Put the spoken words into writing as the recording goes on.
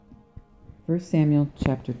1 Samuel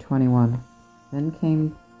chapter 21. Then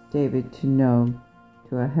came David to Nob,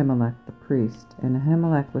 to Ahimelech the priest. And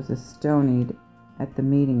Ahimelech was astonied at the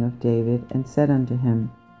meeting of David, and said unto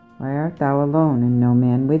him, Why art thou alone, and no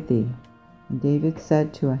man with thee? And David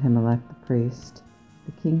said to Ahimelech the priest,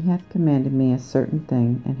 The king hath commanded me a certain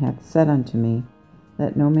thing, and hath said unto me,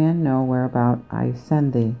 Let no man know whereabout I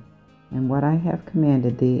send thee, and what I have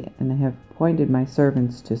commanded thee, and I have appointed my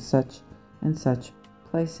servants to such and such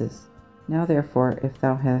places. Now therefore, if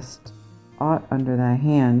thou hast aught under thy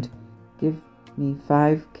hand, give me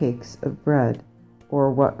 5 cakes of bread,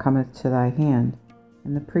 or what cometh to thy hand.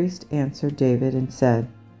 And the priest answered David and said,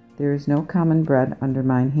 There is no common bread under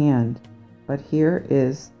mine hand, but here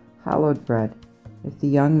is hallowed bread, if the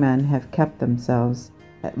young men have kept themselves,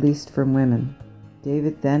 at least from women.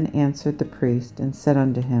 David then answered the priest, and said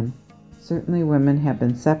unto him, Certainly women have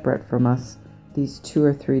been separate from us these 2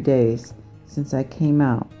 or 3 days, since I came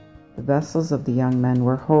out. The vessels of the young men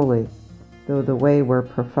were holy, though the way were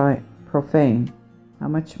profane. How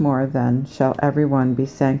much more then shall every one be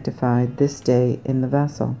sanctified this day in the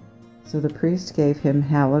vessel? So the priest gave him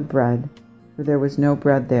hallowed bread, for there was no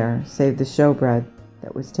bread there, save the showbread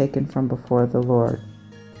that was taken from before the Lord,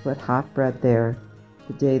 to put hot bread there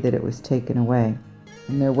the day that it was taken away.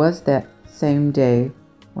 And there was that same day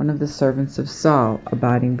one of the servants of Saul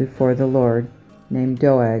abiding before the Lord, named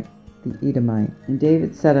Doeg the Edomite. And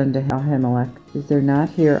David said unto Ahimelech, Is there not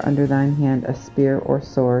here under thine hand a spear or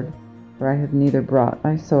sword? For I have neither brought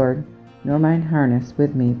my sword, nor mine harness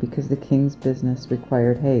with me, because the king's business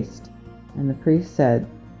required haste. And the priest said,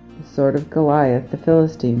 The sword of Goliath the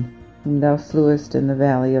Philistine, whom thou slewest in the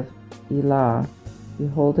valley of Elah,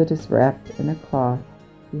 behold, it is wrapped in a cloth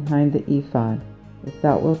behind the ephod. If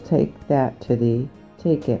thou wilt take that to thee,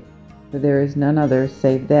 take it, for there is none other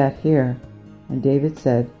save that here. And David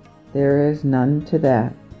said, There is none to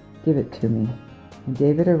that, give it to me. And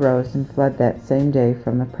David arose and fled that same day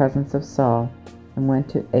from the presence of Saul, and went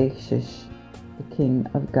to Achish the king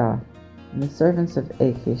of Gath. And the servants of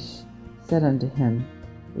Achish said unto him,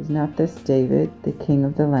 Is not this David the king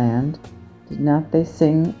of the land? Did not they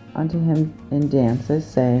sing unto him in dances,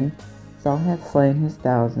 saying, Saul hath slain his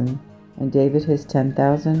 1,000, and David his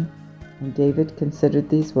 10,000? And David considered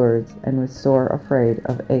these words, and was sore afraid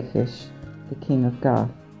of Achish the king of Gath.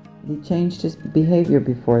 He changed his behavior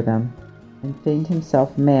before them, and feigned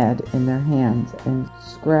himself mad in their hands, and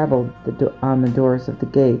scrabbled on the doors of the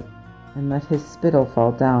gate, and let his spittle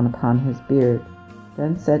fall down upon his beard.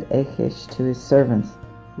 Then said Achish to his servants,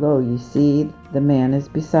 Lo, ye see, the man is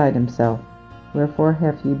beside himself. Wherefore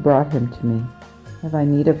have ye brought him to me? Have I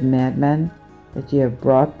need of madmen, that ye have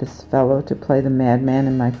brought this fellow to play the madman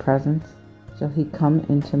in my presence? Shall he come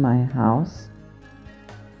into my house?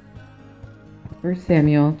 1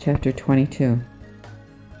 Samuel chapter 22.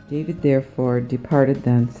 David therefore departed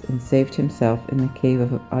thence, and saved himself in the cave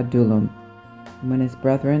of Adullam. And when his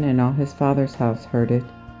brethren and all his father's house heard it,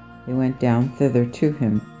 they went down thither to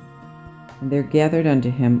him. And there gathered unto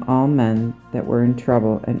him all men that were in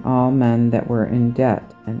trouble, and all men that were in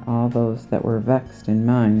debt, and all those that were vexed in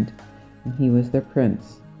mind, and he was their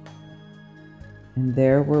prince. And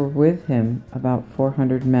there were with him about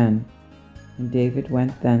 400 men. And David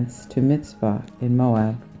went thence to Mizpah in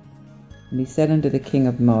Moab. And he said unto the king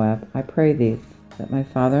of Moab, I pray thee, let my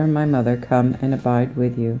father and my mother come and abide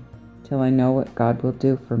with you, till I know what God will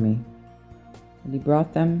do for me. And he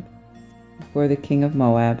brought them before the king of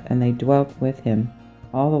Moab, and they dwelt with him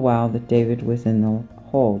all the while that David was in the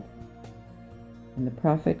hold. And the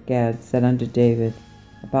prophet Gad said unto David,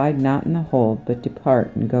 Abide not in the hold, but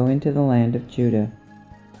depart, and go into the land of Judah.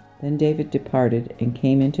 Then David departed, and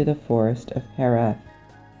came into the forest of Hereth.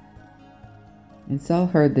 And Saul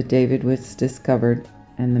heard that David was discovered,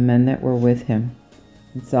 and the men that were with him.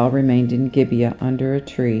 And Saul remained in Gibeah under a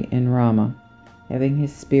tree in Ramah, having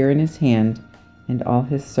his spear in his hand, and all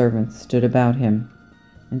his servants stood about him.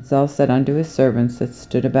 And Saul said unto his servants that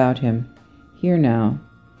stood about him, Hear now,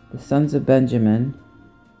 the sons of Benjamin,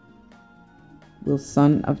 will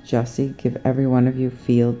son of Jesse give every one of you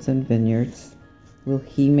fields and vineyards? Will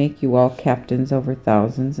he make you all captains over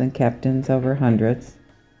thousands, and captains over hundreds?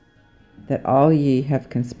 That all ye have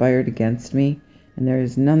conspired against me, and there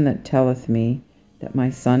is none that telleth me that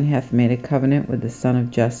my son hath made a covenant with the son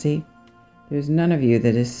of Jesse? There is none of you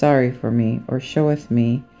that is sorry for me, or showeth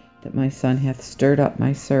me that my son hath stirred up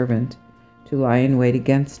my servant to lie in wait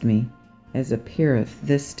against me, as appeareth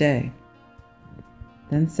this day.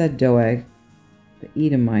 Then said Doeg the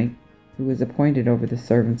Edomite, who was appointed over the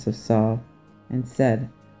servants of Saul, and said,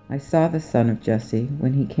 I saw the son of Jesse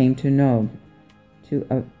when he came to Nob,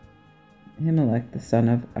 to Ahimelech the son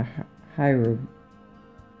of Ahirub.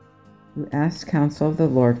 who asked counsel of the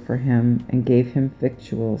Lord for him, and gave him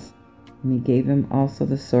victuals, and he gave him also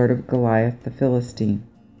the sword of Goliath the Philistine.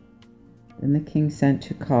 Then the king sent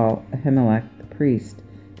to call Ahimelech the priest,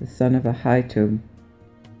 the son of Ahitub,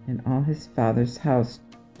 and all his father's house,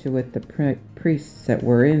 to wit the priests that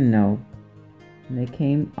were in Nob. And they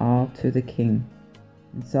came all to the king.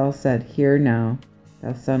 And Saul said, Hear now,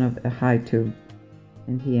 thou son of Ahitub.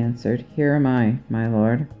 And he answered, Here am I, my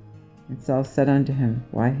lord. And Saul said unto him,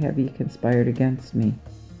 Why have ye conspired against me,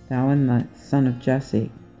 thou and the son of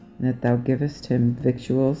Jesse, and that thou givest him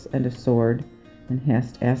victuals and a sword, and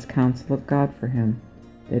hast asked counsel of God for him,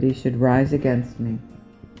 that he should rise against me,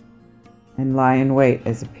 and lie in wait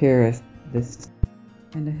as appeareth this?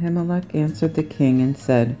 And Ahimelech answered the king, and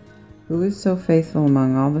said, Who is so faithful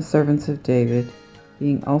among all the servants of David,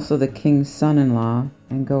 being also the king's son-in-law,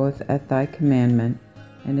 and goeth at thy commandment,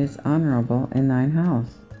 and is honorable in thine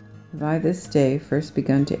house? Have I this day first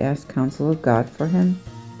begun to ask counsel of God for him?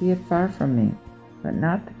 Be it far from me. Let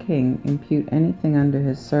not the king impute anything unto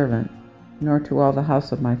his servant, nor to all the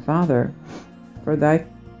house of my father, for thy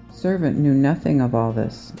servant knew nothing of all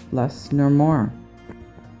this, less nor more.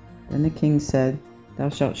 Then the king said, Thou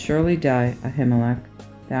shalt surely die, Ahimelech,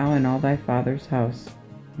 thou and all thy father's house.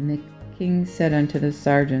 And the king said unto the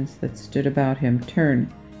sergeants that stood about him, Turn,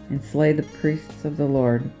 and slay the priests of the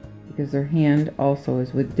Lord, because their hand also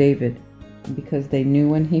is with David, and because they knew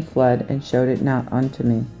when he fled, and showed it not unto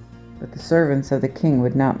me. But the servants of the king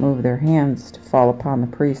would not move their hands to fall upon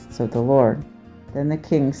the priests of the Lord. Then the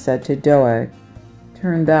king said to Doeg,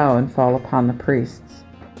 Turn thou and fall upon the priests.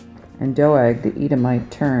 And Doeg the Edomite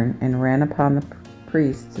turned, and ran upon the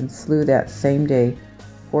priests, and slew that same day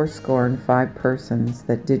 85 persons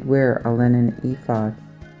that did wear a linen ephod.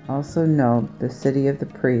 Also Nob, the city of the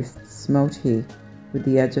priests, smote he with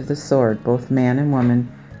the edge of the sword, both man and woman,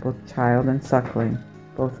 both child and suckling,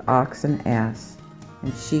 both ox and ass,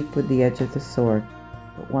 and sheep with the edge of the sword.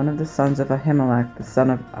 But one of the sons of Ahimelech, the son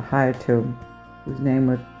of Ahitub, whose name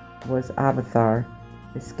was Abiathar,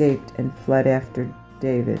 escaped and fled after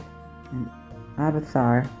David. And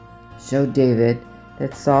Abiathar showed David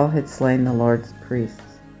that Saul had slain the Lord's priests.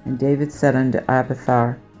 And David said unto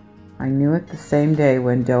Abiathar, I knew it the same day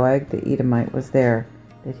when Doeg the Edomite was there,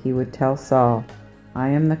 that he would tell Saul, I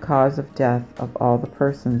am the cause of death of all the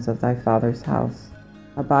persons of thy father's house.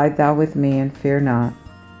 Abide thou with me, and fear not,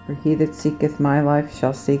 for he that seeketh my life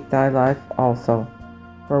shall seek thy life also.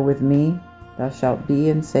 For with me thou shalt be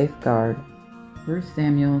in safeguard. 1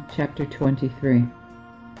 Samuel chapter 23.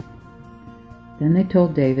 Then they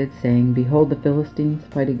told David, saying, Behold, the Philistines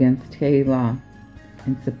fight against Keilah,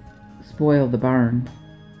 and spoil the barn.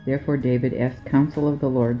 Therefore David asked counsel of the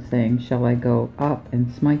Lord, saying, Shall I go up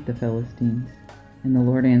and smite the Philistines? And the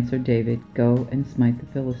Lord answered David, Go and smite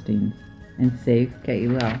the Philistines, and save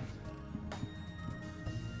Keilah.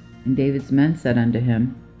 And David's men said unto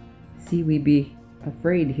him, See, we be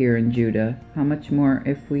afraid here in Judah, how much more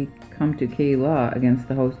if we come to Keilah against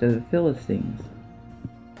the host of the Philistines?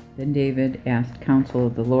 Then David asked counsel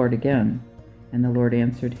of the Lord again, and the Lord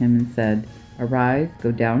answered him and said, Arise,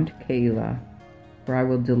 go down to Keilah, for I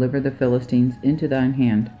will deliver the Philistines into thine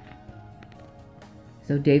hand.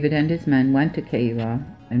 So David and his men went to Keilah,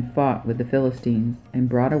 and fought with the Philistines, and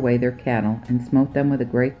brought away their cattle, and smote them with a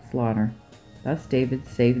great slaughter. Thus David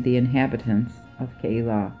saved the inhabitants of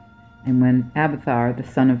Keilah. And when Abiathar the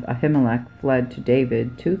son of Ahimelech fled to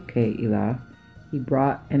David to Keilah, he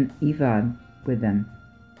brought an ephod with him.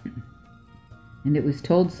 And it was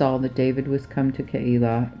told Saul that David was come to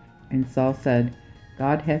Keilah, and Saul said,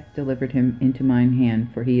 God hath delivered him into mine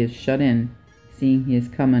hand, for he is shut in, seeing he is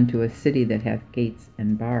come unto a city that hath gates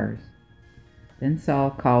and bars. Then Saul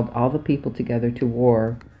called all the people together to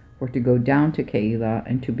war, for to go down to Keilah,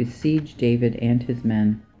 and to besiege David and his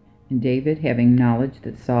men. And David, having knowledge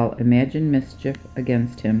that Saul imagined mischief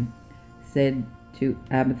against him, said to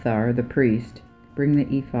Abiathar the priest, Bring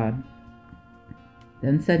the ephod.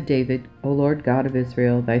 Then said David, O Lord God of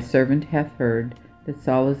Israel, thy servant hath heard that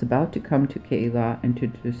Saul is about to come to Keilah, and to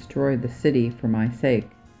destroy the city for my sake.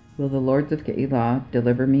 Will the lords of Keilah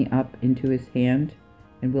deliver me up into his hand?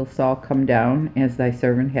 And will Saul come down, as thy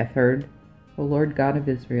servant hath heard? O Lord God of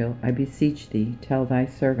Israel, I beseech thee, tell thy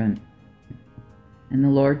servant. And the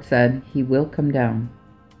Lord said, He will come down.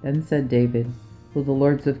 Then said David, Will the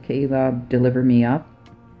lords of Keilah deliver me up,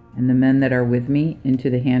 and the men that are with me,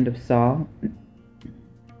 into the hand of Saul?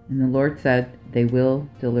 And the Lord said, They will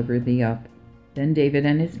deliver thee up. Then David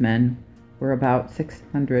and his men, were about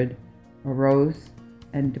 600, arose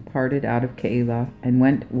and departed out of Keilah, and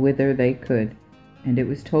went whither they could. And it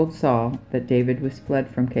was told Saul that David was fled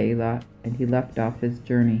from Keilah, and he left off his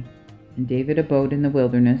journey. And David abode in the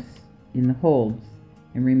wilderness in the holds,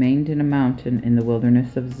 and remained in a mountain in the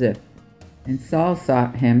wilderness of Ziph. And Saul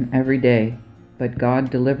sought him every day, but God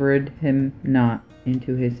delivered him not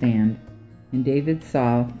into his hand. And David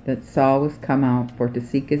saw that Saul was come out for to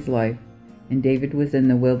seek his life, and David was in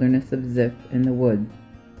the wilderness of Ziph in the woods.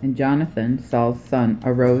 And Jonathan, Saul's son,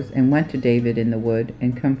 arose and went to David in the wood,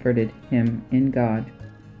 and comforted him in God,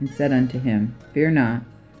 and said unto him, Fear not,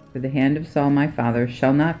 for the hand of Saul my father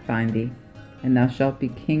shall not find thee, and thou shalt be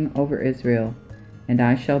king over Israel, and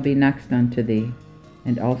I shall be next unto thee,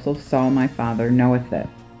 and also Saul my father knoweth it.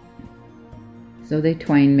 So they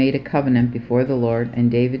twain made a covenant before the Lord,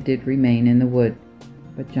 and David did remain in the wood,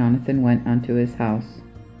 but Jonathan went unto his house.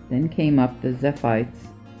 Then came up the Ziphites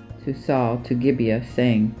to Saul to Gibeah,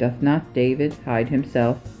 saying, Doth not David hide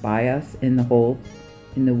himself by us in the holds,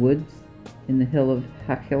 in the woods, in the hill of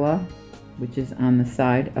Hachilah, which is on the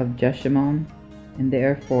side of Jeshimon? And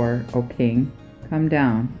therefore, O king, come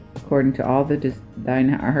down, according to all that thine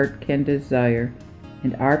heart can desire,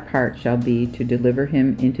 and our part shall be to deliver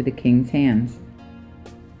him into the king's hands.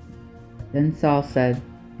 Then Saul said,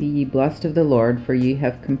 Be ye blessed of the Lord, for ye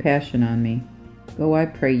have compassion on me. Go, I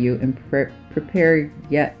pray you, and prepare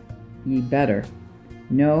yet ye better.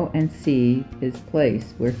 Know and see his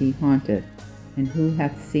place where he haunteth, and who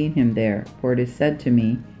hath seen him there? For it is said to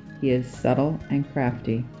me, He is subtle and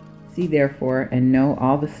crafty. See therefore, and know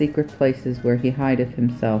all the secret places where he hideth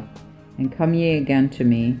himself. And come ye again to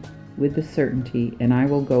me with the certainty, and I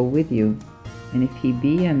will go with you. And if he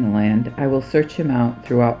be in the land, I will search him out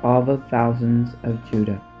throughout all the thousands of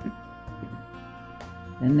Judah.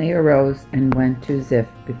 Then they arose and went to Ziph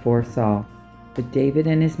before Saul. But David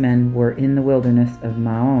and his men were in the wilderness of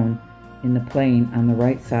Maon, in the plain on the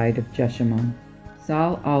right side of Jeshimon.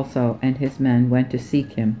 Saul also and his men went to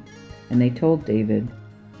seek him, and they told David.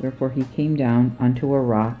 Wherefore he came down unto a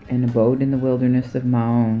rock, and abode in the wilderness of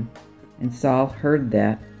Maon. And Saul heard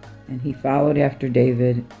that, and he followed after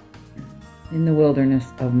David in the wilderness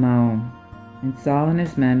of Maon. And Saul and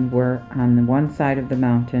his men were on the one side of the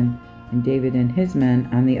mountain, and David and his men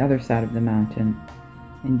on the other side of the mountain.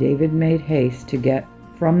 And David made haste to get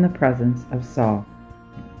from the presence of Saul.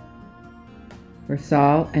 For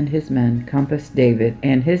Saul and his men compassed David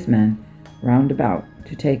and his men round about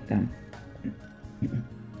to take them.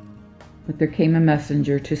 But there came a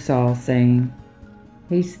messenger to Saul, saying,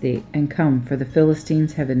 Haste thee, and come, for the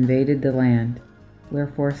Philistines have invaded the land.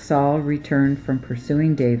 Wherefore Saul returned from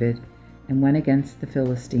pursuing David, and went against the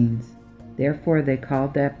Philistines. Therefore they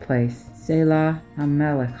called that place Selah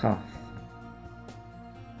Hammelekoth.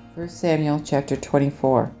 1 Samuel chapter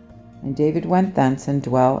 24. And David went thence and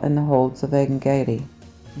dwelt in the holds of En-gedi.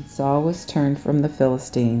 And Saul was turned from the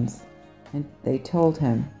Philistines. And they told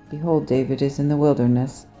him, Behold, David is in the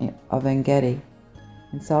wilderness of En-gedi.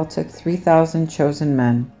 And Saul took 3,000 chosen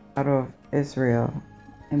men out of Israel,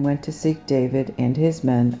 and went to seek David and his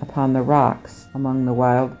men upon the rocks among the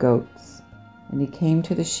wild goats. And he came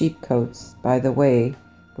to the sheepcotes by the way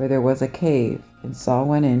where there was a cave, and Saul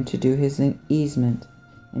went in to do his easement.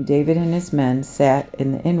 And David and his men sat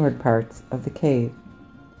in the inward parts of the cave.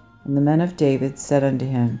 And the men of David said unto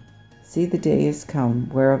him, See, the day is come,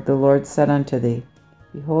 whereof the Lord said unto thee,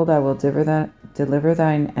 Behold, I will deliver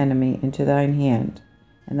thine enemy into thine hand,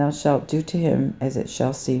 and thou shalt do to him as it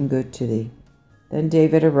shall seem good to thee. Then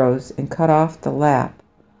David arose and cut off the lap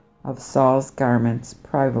of Saul's garments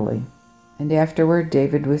privily. And afterward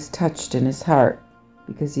David was touched in his heart,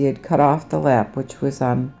 because he had cut off the lap which was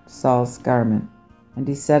on Saul's garment. And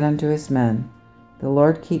he said unto his men, The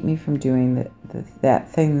Lord keep me from doing that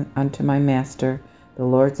thing unto my master, the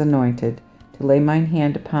Lord's anointed, to lay mine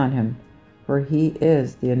hand upon him, for he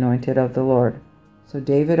is the anointed of the Lord. So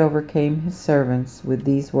David overcame his servants with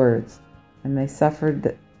these words, and they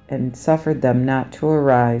suffered them not to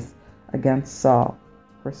arise against Saul.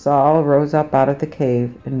 For Saul rose up out of the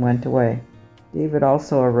cave and went away. David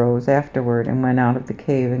also arose afterward and went out of the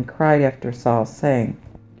cave and cried after Saul, saying,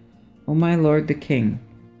 O my lord the king.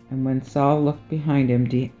 And when Saul looked behind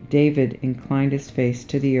him, David inclined his face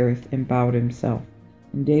to the earth and bowed himself.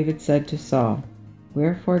 And David said to Saul,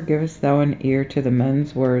 Wherefore givest thou an ear to the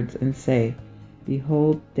men's words, and say,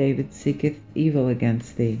 Behold, David seeketh evil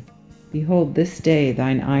against thee? Behold, this day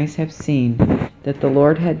thine eyes have seen that the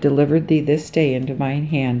Lord had delivered thee this day into mine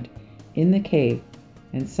hand in the cave,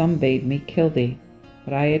 and some bade me kill thee.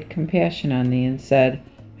 But I had compassion on thee, and said,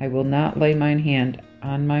 I will not lay mine hand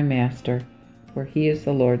on my master, for he is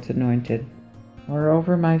the Lord's anointed.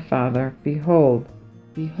 Moreover, my father, behold,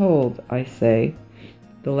 I say,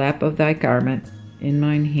 the lap of thy garment in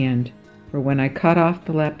mine hand. For when I cut off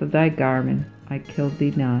the lap of thy garment, I killed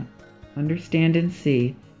thee not. Understand and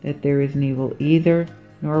see that there is neither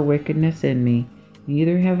nor wickedness in me,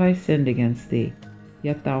 neither have I sinned against thee.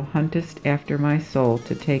 Yet thou huntest after my soul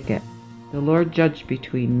to take it. The Lord judge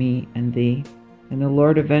between me and thee, and the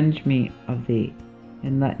Lord avenge me of thee,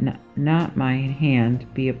 and let not my hand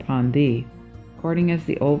be upon thee. According as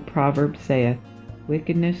the old proverb saith,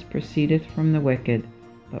 wickedness proceedeth from the wicked,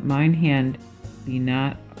 but mine hand be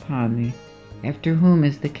not upon thee. After whom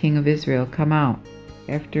is the king of Israel come out?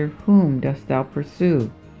 After whom dost thou pursue?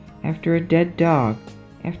 After a dead dog?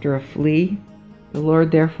 After a flea? The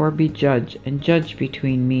Lord therefore be judge, and judge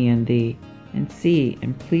between me and thee, and see,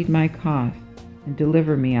 and plead my cause, and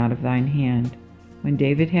deliver me out of thine hand. When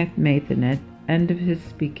David hath made the end of his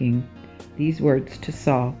speaking these words to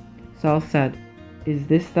Saul, Saul said, Is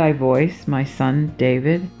this thy voice, my son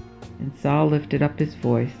David? And Saul lifted up his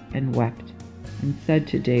voice, and wept, and said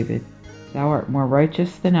to David, Thou art more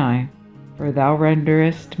righteous than I, for thou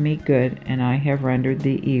renderest me good, and I have rendered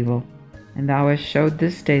thee evil. And thou hast showed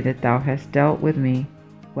this day that thou hast dealt with me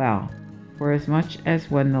well, forasmuch as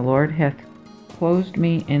when the Lord hath closed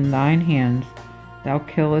me in thine hands, thou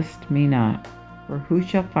killest me not. For who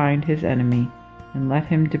shall find his enemy, and let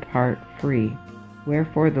him depart free?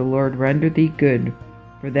 Wherefore the Lord render thee good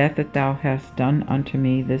for that thou hast done unto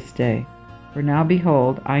me this day. For now,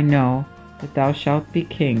 behold, I know that thou shalt be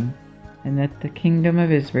king, and that the kingdom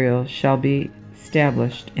of Israel shall be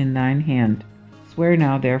established in thine hand. Swear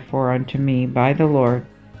now therefore unto me by the Lord,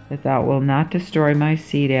 that thou wilt not destroy my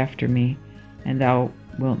seed after me, and thou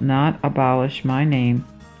wilt not abolish my name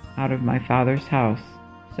out of my father's house.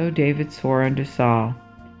 So David swore unto Saul,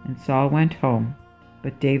 and Saul went home,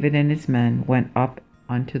 but David and his men went up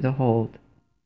unto the hold.